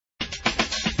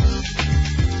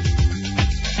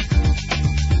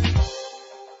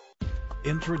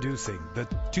Introducing the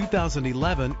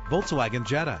 2011 Volkswagen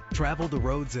Jetta. Travel the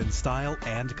roads in style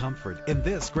and comfort in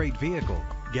this great vehicle.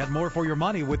 Get more for your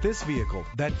money with this vehicle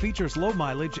that features low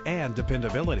mileage and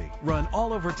dependability. Run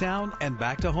all over town and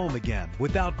back to home again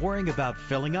without worrying about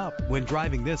filling up when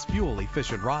driving this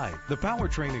fuel-efficient ride. The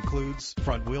powertrain includes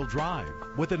front-wheel drive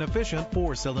with an efficient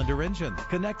 4-cylinder engine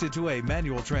connected to a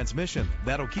manual transmission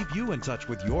that'll keep you in touch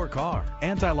with your car.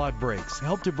 Anti-lock brakes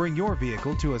help to bring your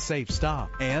vehicle to a safe stop.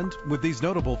 And with these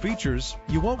notable features,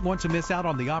 you won't want to miss out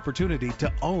on the opportunity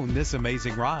to own this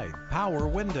amazing ride. Power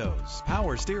windows,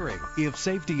 power steering. If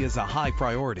safety is a high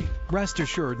priority, rest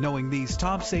assured knowing these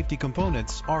top safety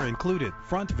components are included.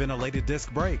 Front ventilated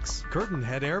disc brakes, curtain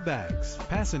head airbags,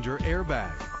 passenger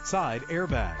airbag, side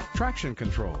airbag, traction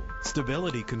control,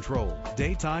 stability control,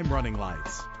 daytime running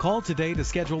lights. Call today to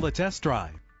schedule a test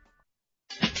drive.